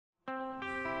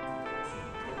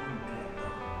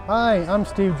Hi, I'm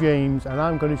Steve James and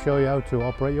I'm going to show you how to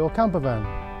operate your camper van.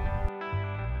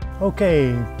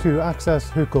 Okay, to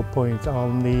access hookup points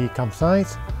on the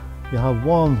campsite, you have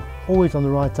one always on the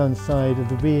right hand side of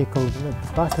the vehicle, at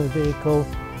the back of the vehicle,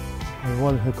 and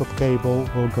one hookup cable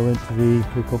will go into the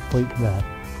hookup point there.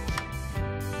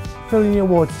 Filling your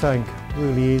water tank,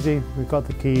 really easy. We've got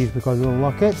the keys because we'll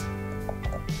unlock it.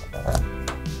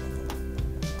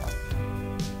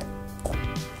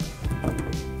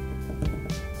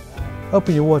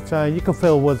 Open your water tank, you can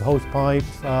fill with hose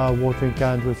pipes, watering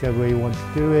cans, whichever way you want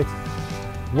to do it.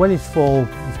 When it's full,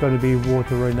 it's going to be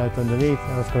water running out underneath,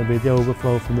 and that's going to be the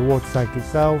overflow from the water tank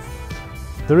itself.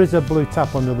 There is a blue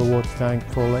tap under the water tank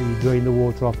for let you drain the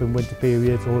water off in winter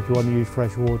periods, or if you want to use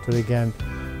fresh water again.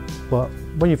 But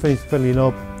when you finish filling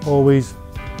up, always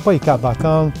put your cap back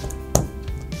on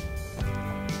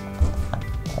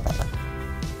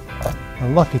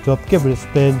and lock it up, give it a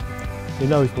spin. You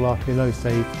know it's locked, you know it's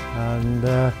safe, and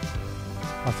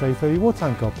that's how you fill your water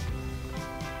tank up.